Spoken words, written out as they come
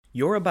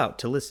You're about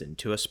to listen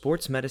to a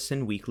Sports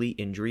Medicine Weekly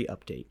Injury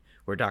Update,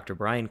 where Dr.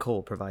 Brian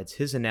Cole provides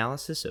his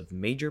analysis of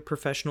major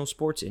professional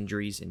sports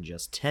injuries in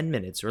just 10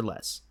 minutes or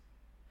less.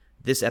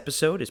 This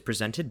episode is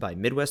presented by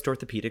Midwest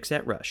Orthopedics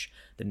at Rush,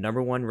 the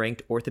 #1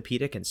 ranked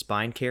orthopedic and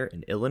spine care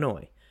in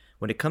Illinois.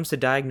 When it comes to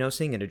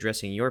diagnosing and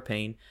addressing your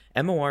pain,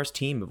 MOR's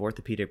team of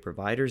orthopedic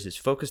providers is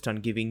focused on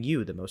giving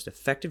you the most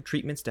effective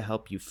treatments to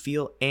help you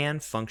feel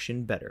and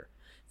function better.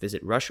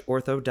 Visit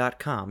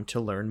rushortho.com to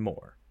learn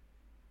more.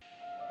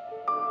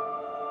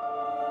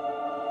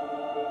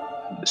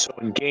 So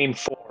in Game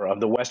 4 of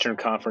the Western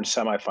Conference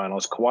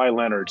semifinals, Kawhi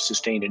Leonard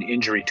sustained an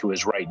injury to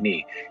his right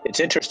knee.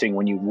 It's interesting,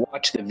 when you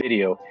watch the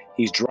video,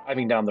 he's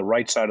driving down the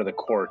right side of the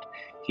court.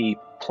 He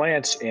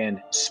plants and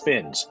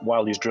spins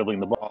while he's dribbling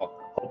the ball,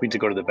 hoping to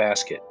go to the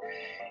basket.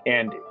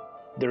 And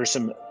there's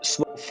some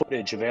slow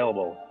footage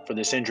available for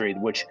this injury,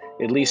 which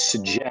at least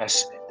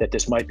suggests that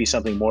this might be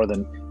something more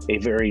than a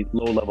very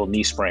low-level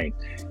knee sprain.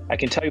 I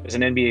can tell you as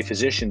an NBA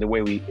physician, the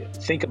way we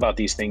think about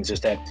these things is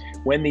that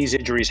when these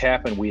injuries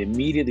happen, we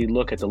immediately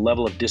look at the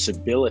level of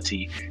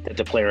disability that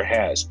the player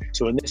has.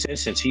 So in this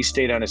instance, he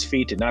stayed on his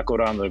feet, did not go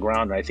down to the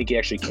ground, and I think he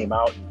actually came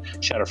out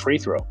and shot a free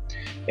throw.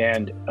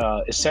 And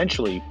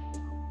essentially,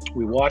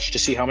 we watched to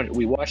see how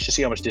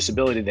much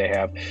disability they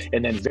have,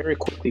 and then very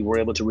quickly we're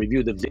able to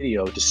review the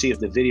video to see if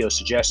the video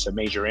suggests a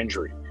major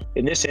injury.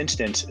 In this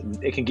instance,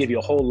 it can give you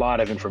a whole lot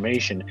of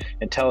information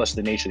and tell us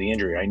the nature of the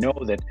injury. I know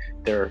that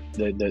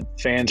the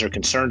fans are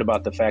concerned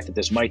about the fact that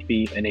this might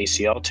be an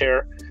ACL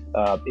tear.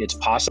 It's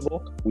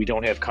possible. We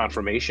don't have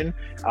confirmation.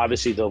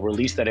 Obviously, they'll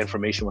release that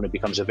information when it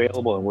becomes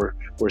available, and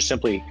we're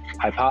simply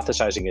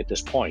hypothesizing at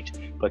this point.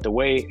 But the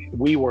way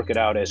we work it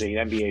out as an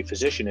NBA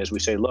physician is we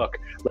say, look,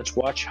 let's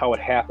watch how it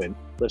happened.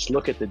 Let's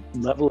look at the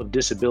level of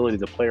disability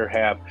the player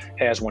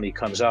has when he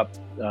comes up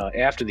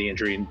after the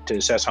injury to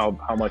assess how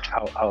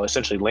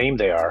essentially lame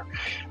they are.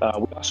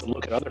 We also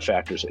look at other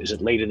factors. Is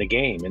it late in the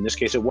game? In this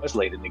case, it was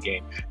late in the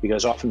game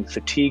because often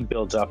fatigue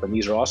builds up, and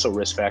these are also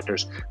risk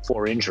factors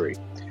for injury.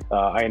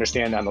 I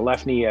understand on the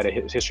left knee he had a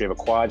history of a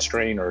quad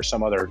strain or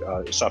some other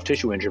soft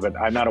tissue injury, but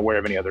I'm not aware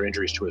of any other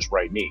injuries to his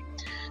right knee.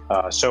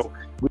 So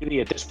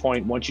really at this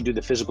point, once you do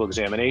the physical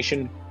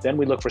examination, then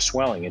we look for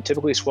swelling. And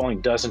typically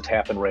swelling doesn't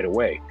happen right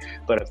away.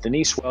 But if the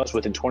knee swells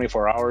within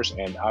 24 hours,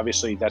 and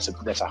obviously that's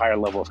a higher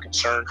level of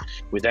concern,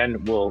 we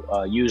then will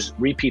use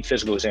repeat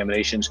physical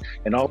examinations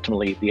and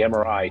ultimately the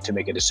MRI to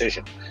make a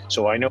decision.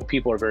 So I know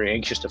people are very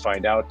anxious to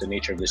find out the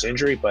nature of this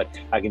injury, but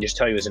I can just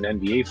tell you as an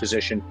NBA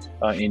physician,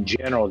 in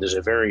general, there's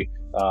a very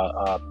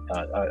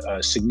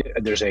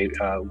there's a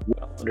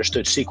well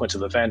understood sequence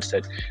of events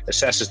that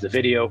assesses the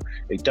video.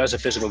 It does a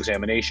physical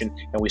examination,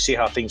 and we see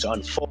how things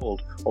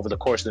unfold over the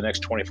course of the next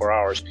 24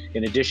 hours,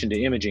 in addition to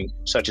imaging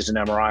such as an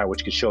MRI,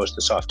 which could show us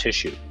the soft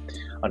tissue.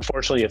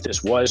 Unfortunately, if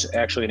this was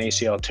actually an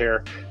ACL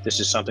tear, this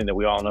is something that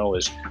we all know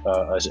is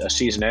a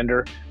season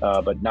ender,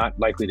 but not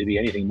likely to be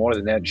anything more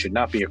than that. It should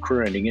not be a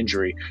career-ending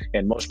injury,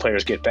 and most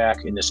players get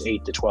back in this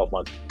 8 to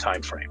 12-month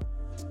time frame.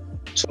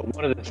 So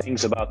one of the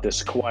things about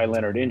this Kawhi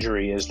Leonard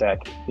injury is that,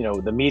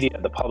 the media,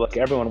 the public,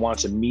 everyone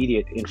wants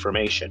immediate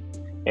information.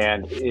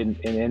 And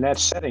in that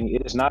setting,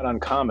 it is not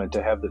uncommon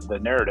to have the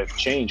narrative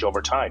change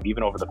over time,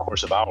 even over the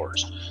course of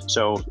hours.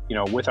 So,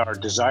 with our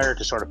desire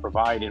to sort of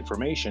provide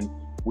information,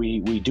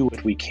 we do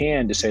what we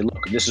can to say,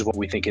 look, this is what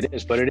we think it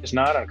is, but it is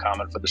not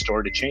uncommon for the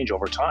story to change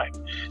over time.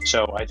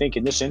 So I think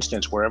in this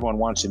instance, where everyone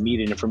wants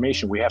immediate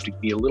information, we have to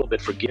be a little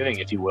bit forgiving,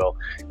 if you will,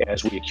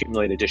 as we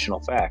accumulate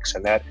additional facts.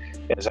 And that,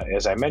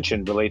 as I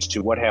mentioned, relates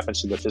to what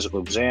happens to the physical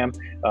exam.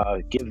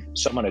 Give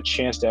someone a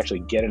chance to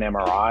actually get an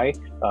MRI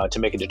to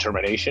make a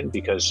determination,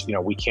 because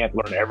we can't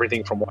learn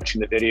everything from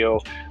watching the video,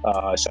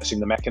 assessing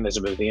the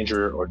mechanism of the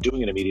injury, or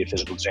doing an immediate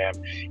physical exam.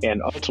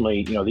 And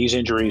ultimately, these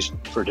injuries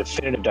for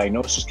definitive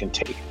diagnosis can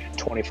take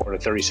 24 to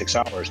 36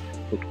 hours,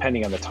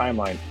 depending on the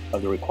timeline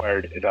of the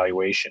required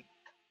evaluation.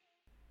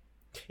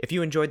 If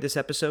you enjoyed this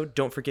episode,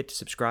 don't forget to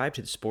subscribe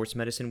to the Sports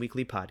Medicine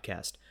Weekly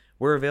podcast.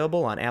 We're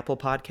available on Apple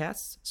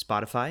Podcasts,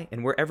 Spotify,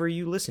 and wherever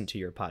you listen to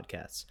your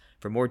podcasts.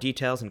 For more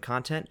details and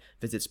content,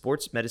 visit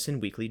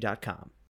sportsmedicineweekly.com.